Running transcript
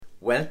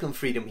Welcome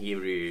Freedom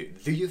Hero.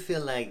 Do you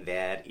feel like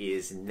there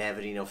is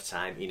never enough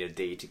time in a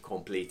day to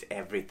complete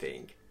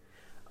everything?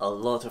 A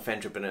lot of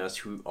entrepreneurs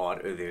who are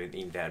alone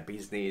in their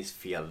business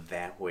feel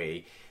that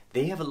way.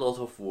 They have a lot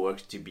of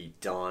work to be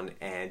done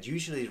and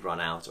usually run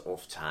out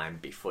of time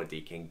before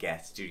they can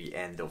get to the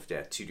end of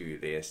their to-do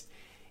list.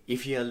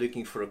 If you are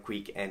looking for a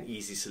quick and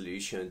easy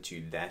solution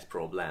to that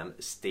problem,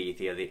 stay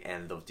till the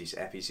end of this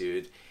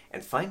episode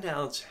and find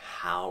out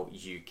how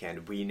you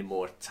can win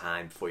more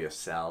time for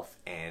yourself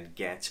and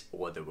get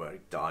all the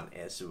work done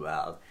as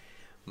well.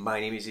 My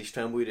name is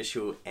István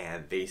Bújdosó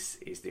and this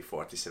is the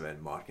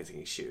 47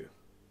 Marketing Show.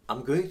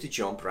 I'm going to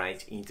jump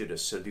right into the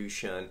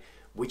solution,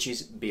 which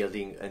is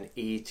building an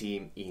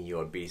A-team in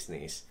your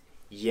business.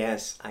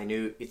 Yes, I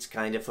know it's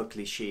kind of a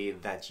cliche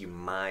that you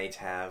might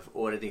have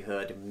already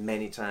heard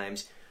many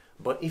times,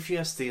 but if you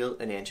are still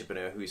an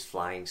entrepreneur who is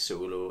flying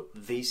solo,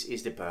 this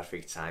is the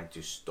perfect time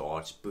to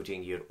start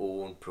putting your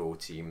own pro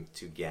team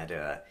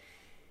together.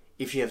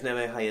 If you have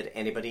never hired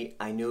anybody,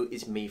 I know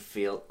it may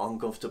feel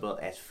uncomfortable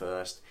at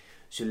first,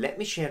 so let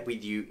me share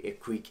with you a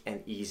quick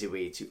and easy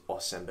way to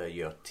assemble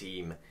your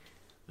team.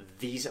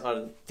 These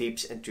are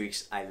tips and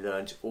tricks I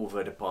learned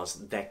over the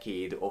past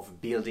decade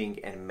of building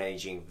and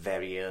managing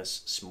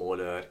various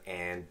smaller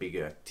and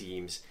bigger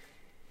teams.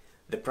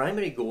 The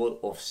primary goal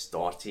of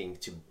starting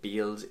to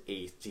build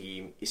a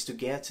team is to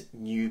get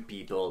new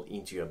people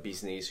into your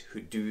business who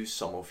do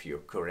some of your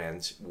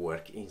current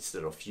work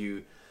instead of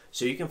you,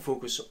 so you can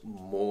focus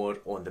more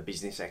on the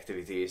business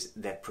activities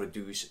that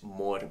produce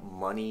more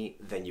money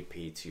than you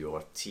pay to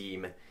your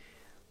team.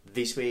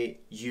 This way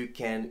you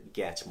can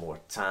get more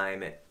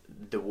time,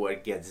 the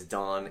work gets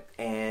done,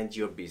 and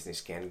your business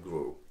can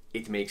grow.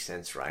 It makes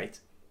sense, right?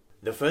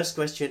 The first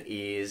question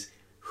is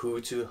who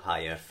to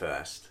hire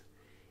first.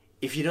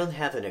 If you don't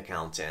have an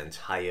accountant,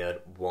 hire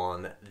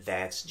one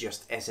that's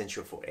just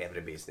essential for every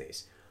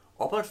business.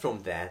 Apart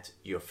from that,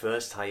 your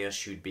first hire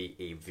should be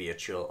a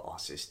virtual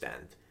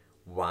assistant.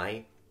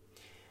 Why?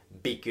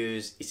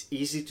 Because it's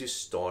easy to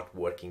start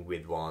working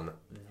with one,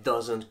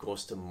 doesn't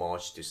cost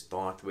much to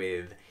start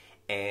with,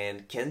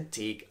 and can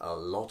take a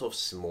lot of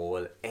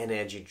small,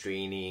 energy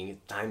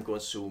draining, time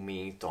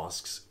consuming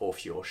tasks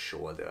off your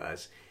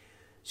shoulders.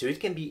 So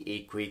it can be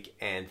a quick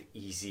and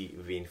easy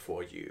win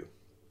for you.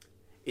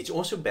 It's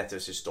also better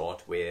to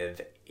start with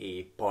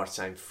a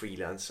part-time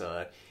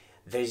freelancer.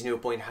 There is no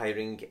point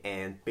hiring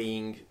and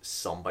paying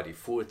somebody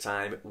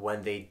full-time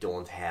when they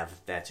don't have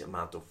that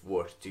amount of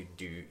work to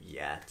do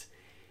yet.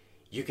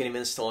 You can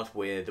even start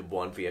with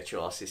one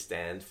virtual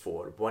assistant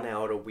for 1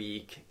 hour a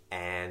week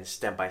and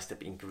step by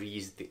step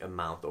increase the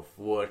amount of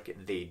work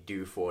they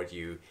do for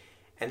you.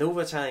 And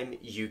over time,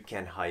 you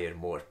can hire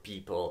more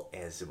people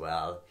as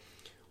well.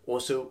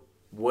 Also,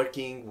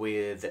 working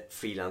with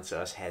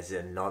freelancers has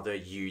another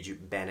huge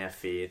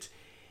benefit.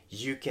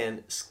 You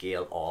can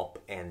scale up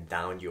and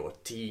down your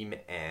team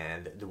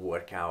and the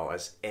work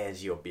hours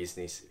as your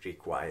business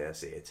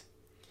requires it.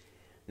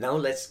 Now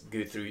let's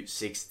go through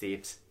 6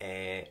 tips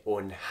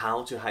on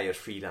how to hire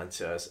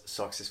freelancers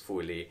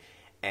successfully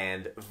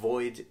and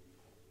avoid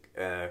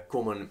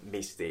common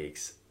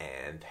mistakes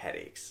and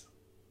headaches.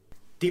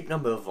 Tip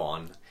number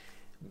 1,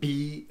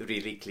 be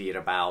really clear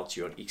about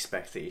your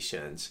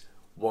expectations.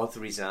 What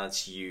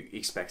results you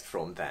expect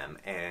from them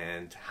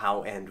and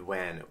how and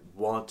when,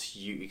 what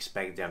you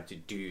expect them to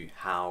do,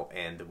 how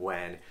and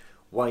when,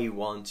 why you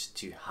want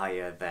to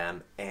hire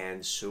them,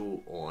 and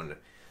so on.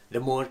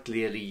 The more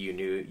clearly you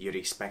know your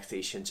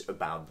expectations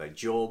about the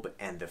job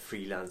and the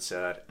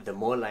freelancer, the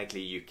more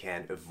likely you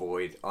can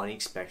avoid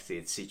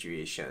unexpected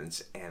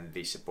situations and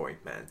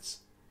disappointments.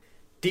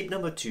 Tip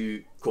number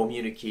 2,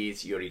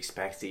 communicate your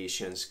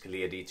expectations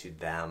clearly to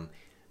them.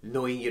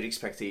 Knowing your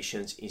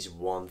expectations is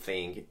one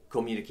thing,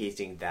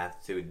 communicating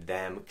that to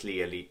them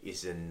clearly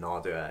is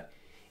another.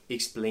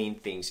 Explain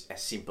things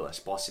as simple as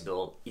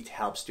possible. It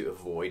helps to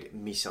avoid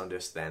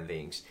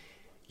misunderstandings.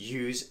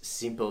 Use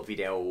simple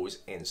videos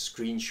and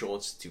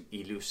screenshots to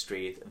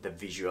illustrate the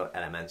visual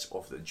elements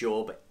of the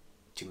job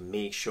to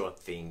make sure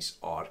things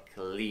are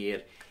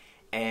clear,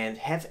 and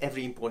have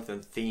every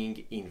important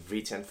thing in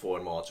written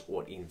format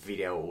or in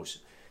videos.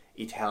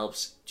 It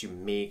helps to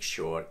make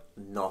sure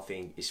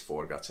nothing is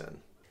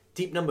forgotten.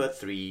 Tip number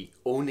 3,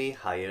 only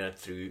hire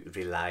through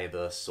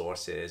reliable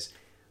sources.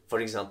 For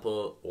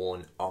example,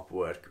 on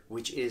Upwork,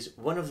 which is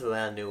one of the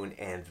well-known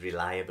and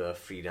reliable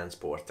freelance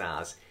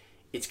portals.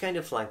 It's kind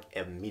of like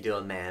a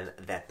middleman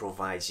that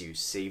provides you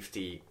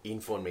safety,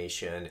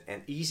 information,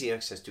 and easy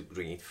access to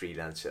great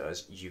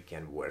freelancers you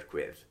can work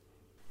with.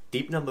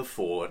 Tip number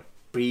 4,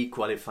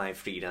 pre-qualify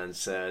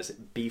freelancers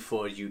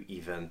before you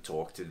even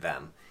talk to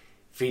them.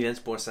 Freelance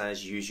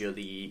portals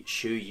usually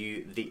show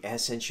you the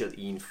essential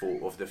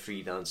info of the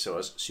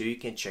freelancers, so you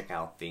can check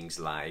out things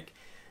like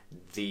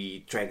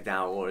the tracked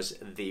hours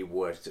they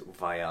worked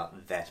via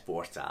that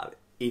portal.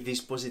 It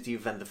is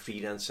positive when the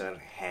freelancer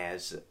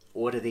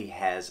already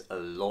has a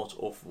lot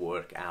of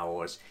work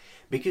hours,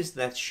 because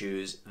that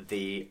shows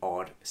they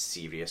are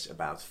serious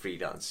about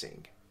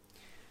freelancing.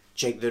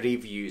 Check the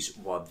reviews,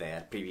 what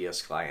their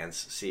previous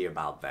clients say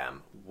about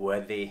them. Were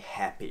they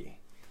happy?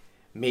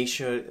 Make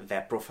sure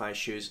their profile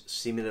shows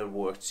similar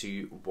work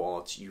to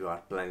what you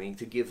are planning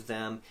to give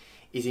them.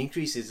 It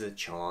increases the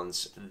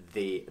chance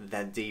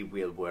that they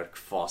will work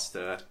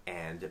faster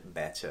and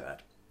better.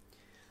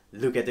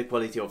 Look at the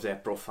quality of their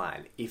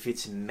profile. If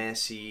it's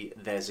messy,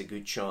 there's a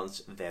good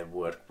chance their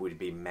work will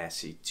be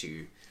messy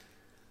too.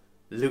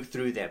 Look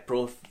through their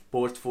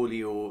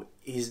portfolio.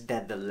 Is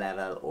that the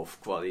level of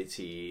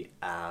quality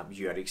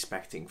you are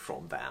expecting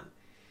from them?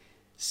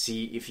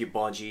 See if your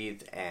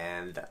budget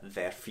and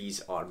their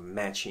fees are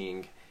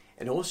matching,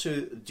 and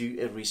also do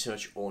a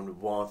research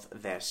on what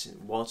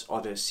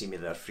other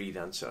similar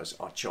freelancers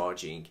are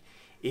charging.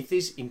 It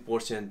is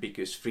important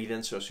because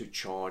freelancers who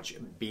charge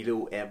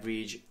below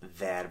average,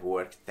 their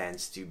work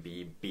tends to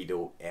be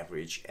below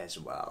average as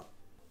well.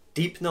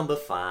 Tip number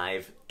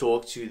 5,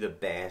 talk to the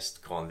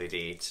best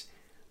candidates.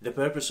 The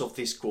purpose of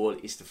this call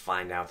is to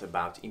find out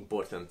about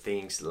important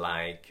things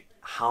like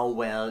how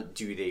well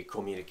do they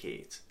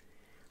communicate,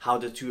 how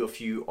the two of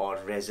you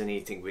are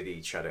resonating with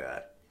each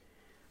other,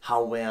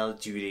 how well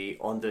do they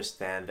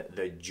understand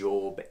the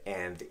job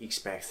and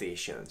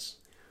expectations.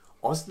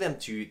 Ask them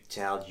to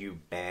tell you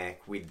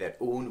back with their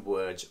own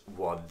words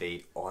what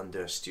they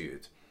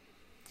understood.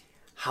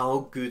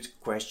 How good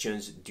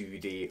questions do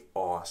they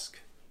ask?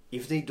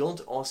 If they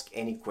don't ask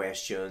any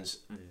questions,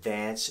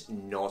 that's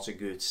not a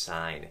good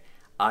sign.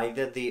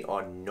 Either they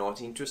are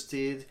not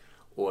interested,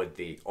 or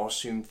they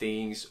assume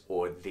things,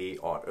 or they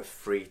are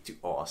afraid to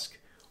ask.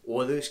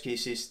 All those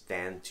cases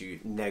tend to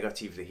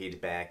negatively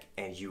hit back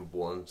and you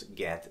won't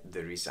get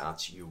the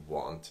results you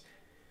want.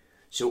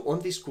 So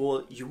on this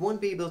call, you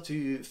won't be able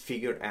to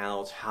figure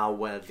out how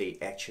well they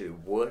actually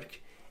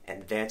work,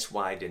 and that's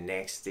why the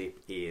next tip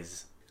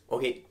is,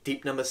 okay,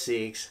 tip number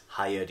 6,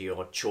 hire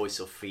your choice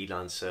of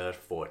freelancer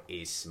for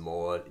a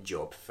small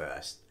job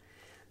first.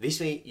 This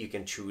way you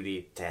can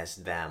truly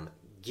test them,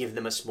 give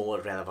them a small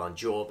relevant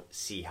job,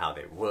 see how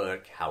they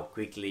work, how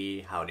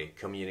quickly, how they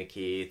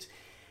communicate,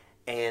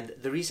 and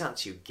the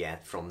results you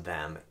get from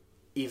them.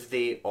 If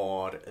they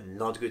are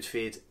not a good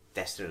fit,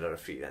 test another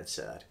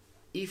freelancer.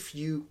 If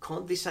you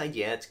can't decide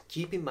yet,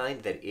 keep in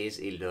mind there is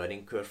a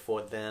learning curve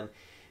for them.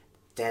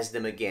 Test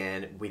them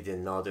again with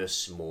another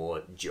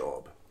small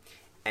job.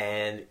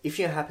 And if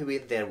you're happy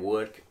with their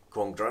work,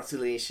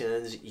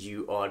 congratulations,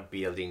 you are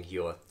building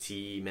your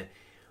team.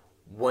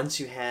 Once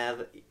you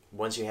have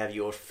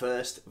your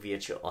first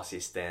virtual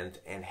assistant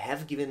and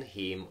have given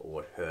him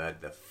or her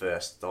the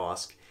first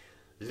task,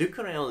 look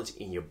around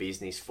in your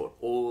business for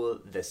all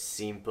the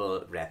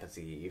simple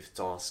repetitive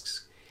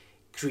tasks.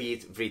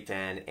 Create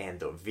written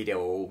and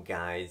video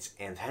guides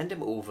and hand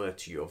them over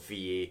to your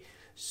VA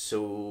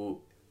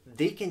so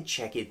they can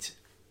check it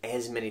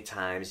as many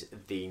times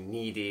they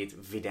need it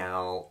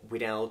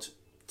without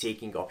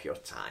taking up your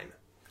time.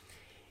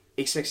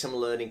 Expect some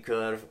learning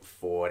curve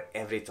for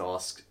every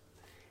task.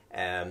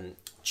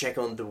 Check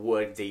on the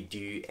work they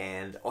do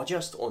and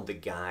adjust on the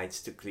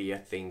guides to clear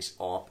things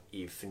up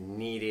if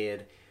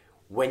needed.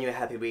 When you're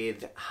happy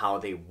with how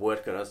they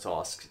work on a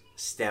task,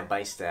 step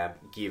by step,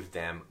 give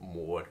them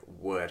more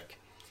work.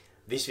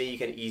 This way you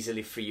can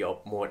easily free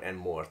up more and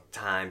more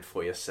time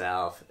for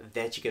yourself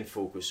that you can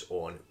focus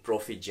on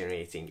profit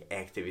generating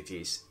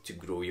activities to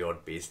grow your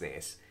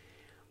business.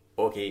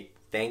 Okay,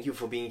 thank you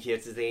for being here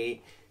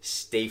today.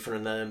 Stay for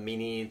another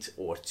minute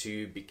or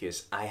two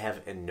because I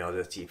have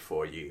another tip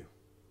for you.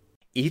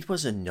 It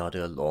was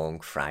another long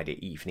Friday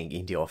evening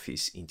in the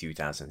office in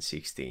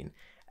 2016.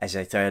 As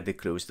I tiredly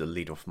closed the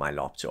lid of my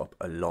laptop,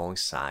 a long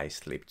sigh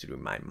slipped through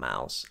my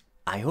mouth.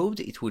 I hoped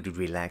it would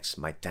relax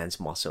my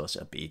tense muscles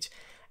a bit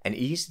and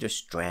ease the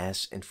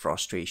stress and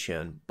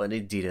frustration, but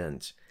it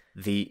didn't.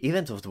 The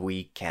event of the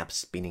week kept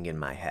spinning in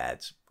my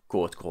head.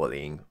 Cold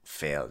calling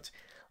failed.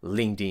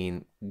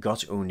 LinkedIn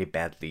got only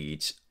bad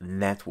leads.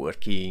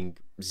 Networking,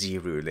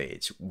 0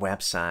 leads.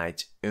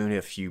 Website, only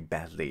a few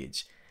bad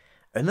leads.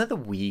 Another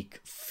week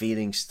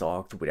feeling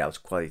stuck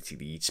without quality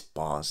leads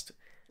passed.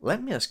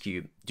 Let me ask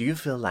you, do you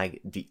feel like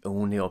the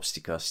only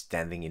obstacle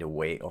standing in the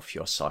way of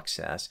your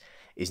success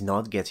is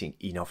not getting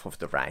enough of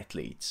the right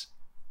leads?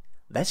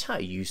 That's how I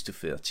used to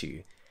feel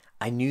too.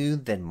 I knew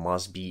there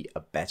must be a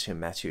better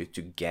method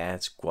to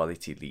get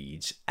quality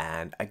leads,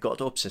 and I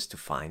got obsessed to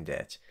find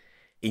it.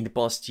 In the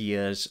past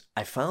years,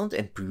 I found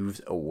and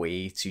proved a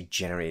way to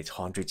generate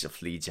hundreds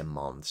of leads a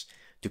month,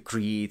 to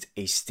create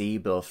a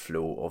stable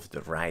flow of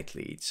the right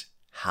leads.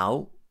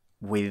 How?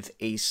 With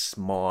a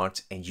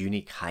smart and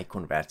unique high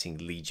converting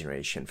lead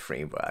generation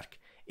framework.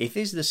 It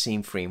is the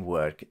same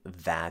framework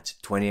that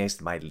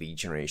 20x'd my lead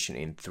generation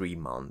in 3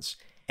 months,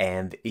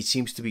 and it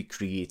seems to be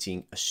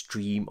creating a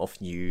stream of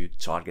new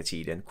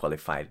targeted and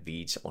qualified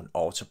leads on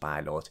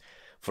autopilot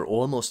for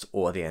almost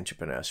all the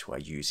entrepreneurs who are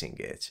using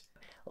it.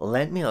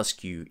 Let me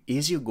ask you,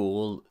 is your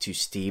goal to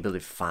stably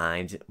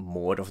find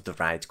more of the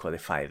right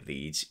qualified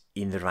leads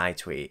in the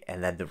right way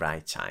and at the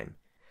right time?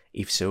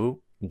 If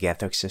so,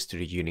 get access to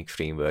the unique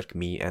framework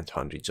me and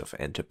hundreds of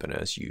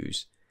entrepreneurs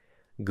use.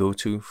 Go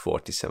to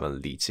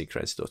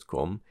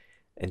 47leadsecrets.com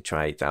and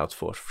try it out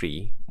for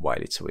free while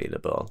it's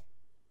available.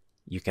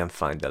 You can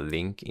find the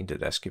link in the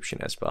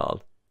description as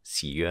well.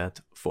 See you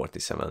at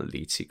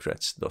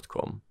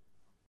 47leadsecrets.com.